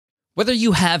Whether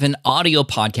you have an audio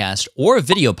podcast or a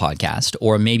video podcast,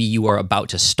 or maybe you are about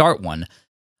to start one,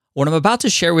 what I'm about to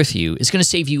share with you is going to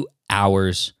save you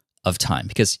hours of time.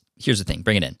 Because here's the thing,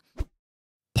 bring it in.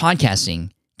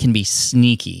 Podcasting can be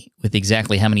sneaky with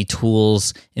exactly how many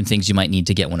tools and things you might need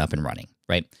to get one up and running,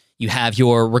 right? You have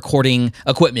your recording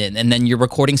equipment and then your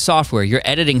recording software, your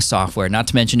editing software, not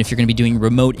to mention if you're going to be doing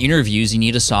remote interviews, you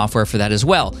need a software for that as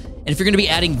well. And if you're going to be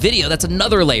adding video, that's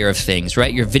another layer of things,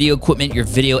 right? Your video equipment, your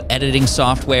video editing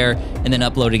software, and then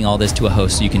uploading all this to a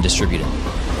host so you can distribute it.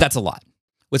 That's a lot.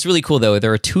 What's really cool though,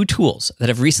 there are two tools that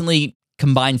have recently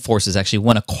combined forces. Actually,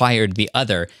 one acquired the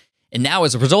other. And now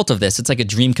as a result of this, it's like a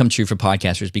dream come true for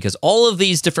podcasters because all of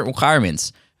these different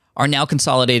requirements are now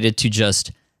consolidated to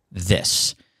just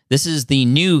this. This is the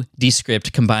new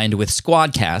Descript combined with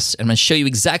Squadcast. And I'm going to show you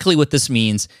exactly what this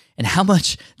means and how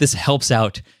much this helps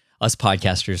out us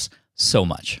podcasters so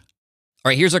much. All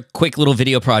right, here's a quick little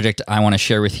video project I want to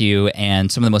share with you and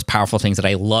some of the most powerful things that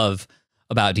I love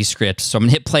about Descript. So I'm going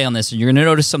to hit play on this and you're going to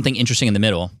notice something interesting in the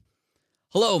middle.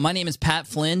 Hello, my name is Pat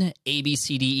Flynn,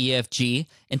 ABCDEFG,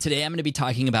 and today I'm going to be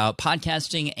talking about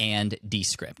podcasting and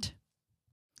Descript.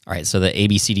 All right, so the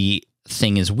ABCD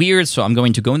thing is weird, so I'm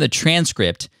going to go in the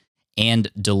transcript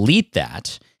and delete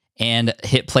that and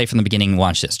hit play from the beginning.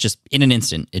 Watch this. Just in an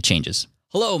instant, it changes.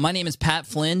 Hello, my name is Pat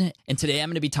Flynn, and today I'm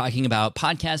going to be talking about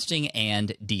podcasting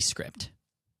and Descript.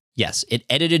 Yes, it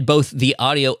edited both the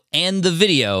audio and the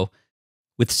video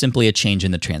with simply a change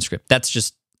in the transcript. That's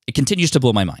just, it continues to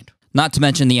blow my mind. Not to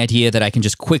mention the idea that I can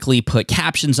just quickly put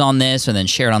captions on this and then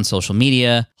share it on social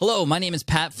media. Hello, my name is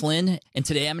Pat Flynn, and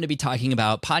today I'm going to be talking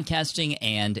about podcasting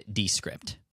and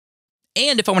Descript.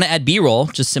 And if I want to add B-roll,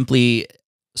 just simply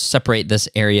separate this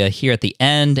area here at the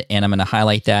end, and I'm going to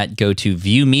highlight that, go to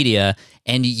View Media,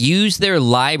 and use their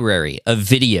library of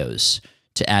videos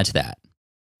to add to that.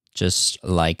 Just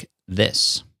like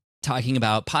this. Talking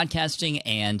about podcasting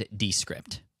and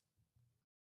Descript.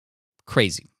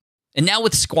 Crazy. And now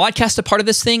with Squadcast a part of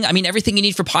this thing, I mean, everything you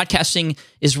need for podcasting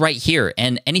is right here.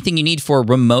 And anything you need for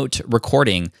remote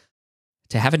recording,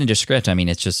 to have it in Descript, I mean,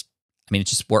 it just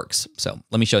works. So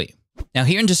let me show you. Now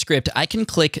here in Descript, I can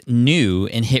click New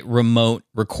and hit Remote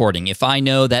Recording. If I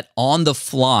know that on the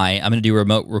fly, I'm going to do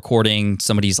remote recording,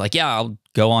 somebody's like, yeah, I'll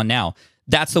go on now.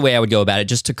 That's the way I would go about it,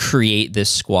 just to create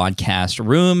this Squadcast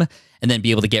room and then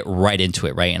be able to get right into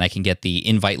it, right? And I can get the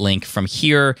invite link from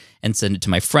here and send it to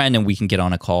my friend, and we can get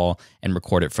on a call and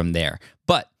record it from there.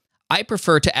 But I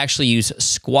prefer to actually use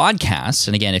Squadcast.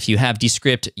 And again, if you have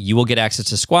Descript, you will get access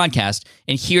to Squadcast.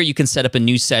 And here you can set up a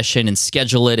new session and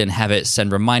schedule it and have it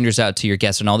send reminders out to your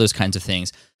guests and all those kinds of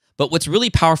things. But what's really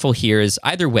powerful here is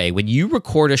either way, when you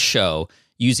record a show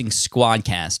using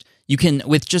Squadcast, you can,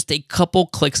 with just a couple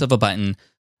clicks of a button,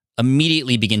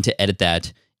 immediately begin to edit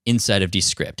that inside of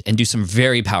Descript and do some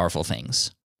very powerful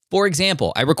things. For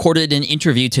example, I recorded an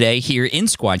interview today here in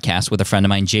Squadcast with a friend of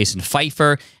mine, Jason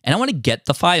Pfeiffer, and I want to get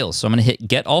the files. So I'm going to hit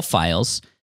Get All Files,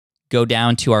 go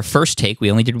down to our first take.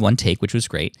 We only did one take, which was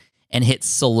great, and hit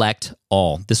Select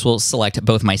All. This will select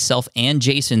both myself and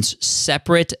Jason's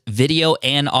separate video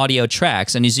and audio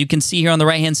tracks. And as you can see here on the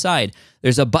right-hand side,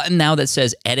 there's a button now that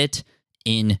says Edit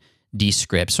in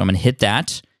Descript. So I'm going to hit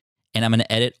that. And I'm going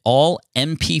to edit all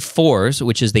MP4s,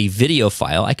 which is the video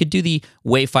file. I could do the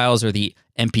WAV files or the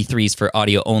MP3s for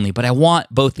audio only, but I want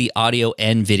both the audio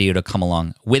and video to come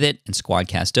along with it. And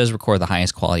Squadcast does record the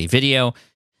highest quality video.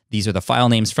 These are the file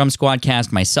names from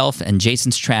Squadcast, myself and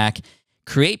Jason's track.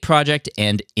 Create project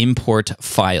and import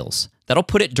files. That'll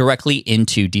put it directly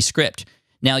into Descript.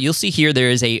 Now, you'll see here there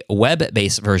is a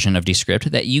web-based version of Descript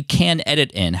that you can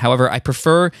edit in. However, I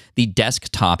prefer the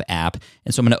desktop app,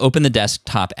 and so I'm going to open the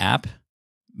desktop app,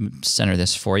 center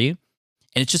this for you,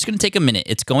 and it's just going to take a minute.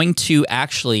 It's going to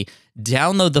actually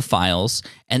download the files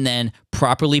and then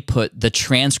properly put the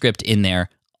transcript in there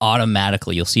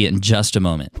automatically. You'll see it in just a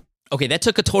moment. Okay, that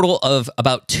took a total of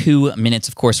about 2 minutes.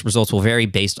 Of course, results will vary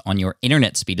based on your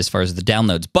internet speed as far as the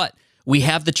downloads, but we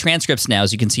have the transcripts now.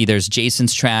 As you can see, there's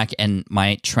Jason's track and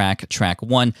my track, track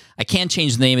 1. I can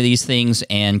change the name of these things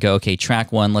and go, okay,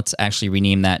 track 1, let's actually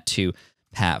rename that to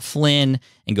Pat Flynn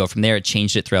and go from there. It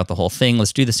changed it throughout the whole thing.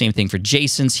 Let's do the same thing for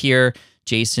Jason's here.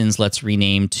 Jason's, let's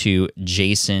rename to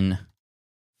Jason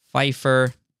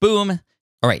Pfeiffer. Boom.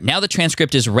 All right, now the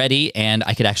transcript is ready, and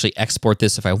I could actually export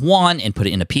this if I want and put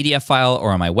it in a PDF file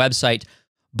or on my website.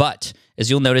 But as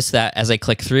you'll notice that as I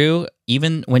click through,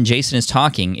 even when Jason is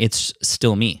talking, it's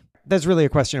still me. That's really a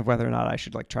question of whether or not I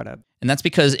should try to... And that's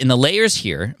because in the layers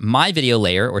here, my video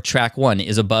layer, or track 1,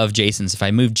 is above Jason's. If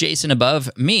I move Jason above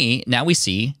me, now we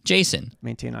see Jason.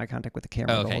 Maintain eye contact with the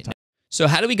camera the whole time. So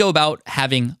how do we go about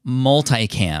having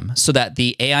multicam so that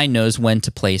the AI knows when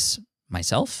to place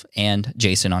myself and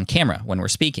Jason on camera when we're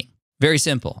speaking? Very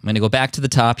simple. I'm going to go back to the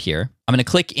top here. I'm going to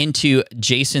click into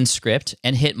Jason's script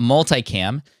and hit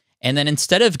multicam. And then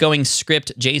instead of going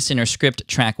script Jason or script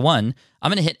track 1, I'm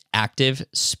going to hit active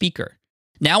speaker.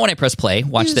 Now when I press play,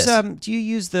 watch this. Do you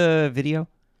use the video?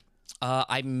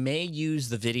 I may use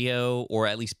the video or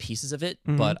at least pieces of it,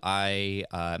 but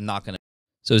I'm not going to.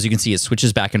 So as you can see, it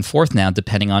switches back and forth now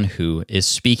depending on who is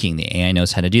speaking. The AI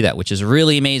knows how to do that, which is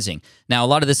really amazing. Now, a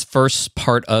lot of this first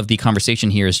part of the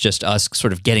conversation here is just us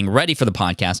sort of getting ready for the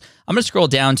podcast. I'm going to scroll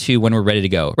down to when we're ready to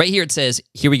go. Right here it says,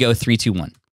 here we go, 3, 2,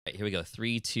 1. Right, here we go,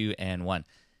 3, 2, and 1.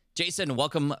 Jason,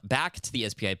 welcome back to the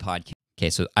SPI podcast. Okay,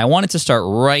 so I wanted to start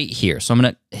right here. So I'm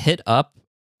going to hit up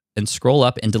and scroll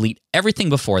up and delete everything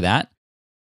before that.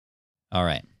 All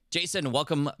right. Jason,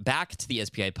 welcome back to the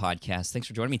SPI podcast. Thanks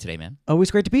for joining me today, man.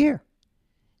 Always great to be here.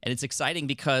 And it's exciting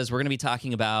because we're going to be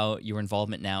talking about your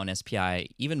involvement now in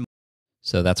SPI even more.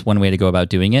 So that's one way to go about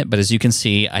doing it. But as you can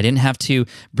see, I didn't have to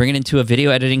bring it into a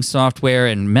video editing software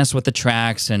and mess with the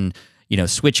tracks and,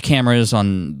 switch cameras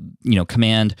on,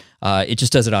 command. It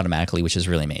just does it automatically, which is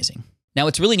really amazing. Now,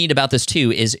 what's really neat about this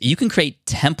too is you can create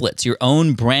templates, your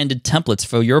own branded templates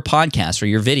for your podcast or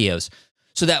your videos,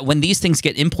 so that when these things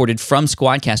get imported from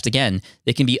Squadcast again,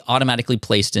 they can be automatically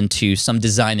placed into some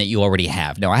design that you already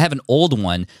have. Now, I have an old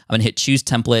one. I'm going to hit Choose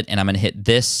Template, and I'm going to hit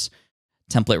this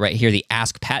template right here, the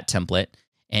Ask Pat template,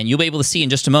 and you'll be able to see in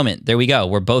just a moment. There we go.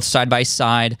 We're both side by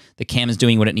side. The cam is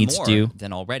doing what it needs to do.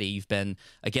 Then already, you've been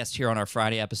a guest here on our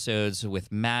Friday episodes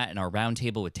with Matt and our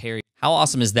roundtable with Terry. How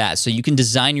awesome is that? So you can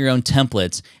design your own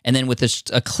templates, and then with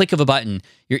a click of a button,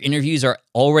 your interviews are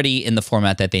already in the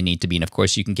format that they need to be. And of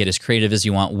course, you can get as creative as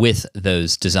you want with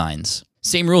those designs.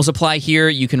 Same rules apply here.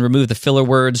 You can remove the filler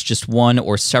words, just one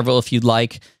or several if you'd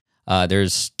like.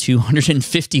 There's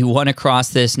 251 across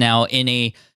this. Now, in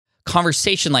a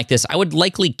conversation like this, I would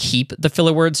likely keep the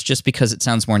filler words just because it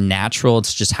sounds more natural.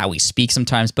 It's just how we speak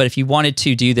sometimes. But if you wanted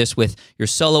to do this with your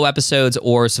solo episodes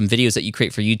or some videos that you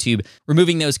create for YouTube,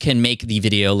 removing those can make the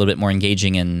video a little bit more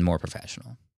engaging and more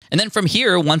professional. And then from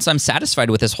here, once I'm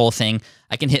satisfied with this whole thing,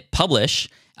 I can hit publish.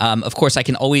 Of course, I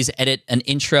can always edit an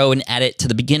intro and add it to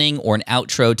the beginning or an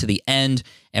outro to the end.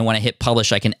 And when I hit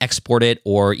publish, I can export it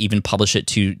or even publish it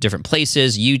to different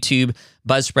places, YouTube,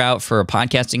 Buzzsprout for a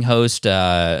podcasting host,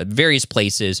 various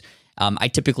places. I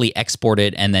typically export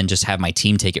it and then just have my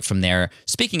team take it from there.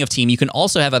 Speaking of team, you can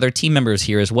also have other team members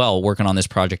here as well working on this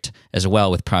project as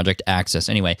well with Project Access.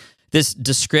 Anyway, this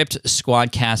Descript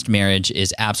Squadcast marriage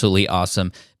is absolutely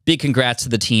awesome. Big congrats to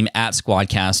the team at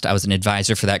Squadcast. I was an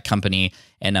advisor for that company,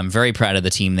 and I'm very proud of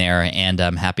the team there, and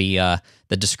I'm happy that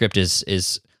Descript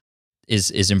is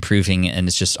improving, and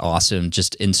it's just awesome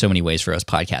just in so many ways for us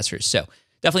podcasters. So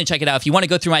definitely check it out. If you want to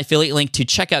go through my affiliate link to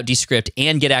check out Descript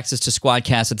and get access to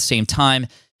Squadcast at the same time,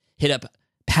 hit up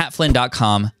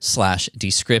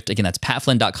patflynn.com/Descript. Again, that's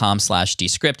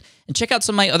patflynn.com/Descript. And check out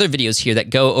some of my other videos here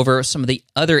that go over some of the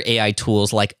other AI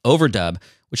tools like Overdub,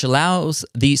 which allows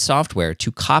the software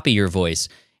to copy your voice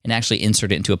and actually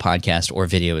insert it into a podcast or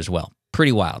video as well.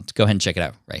 Pretty wild. Go ahead and check it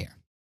out right here.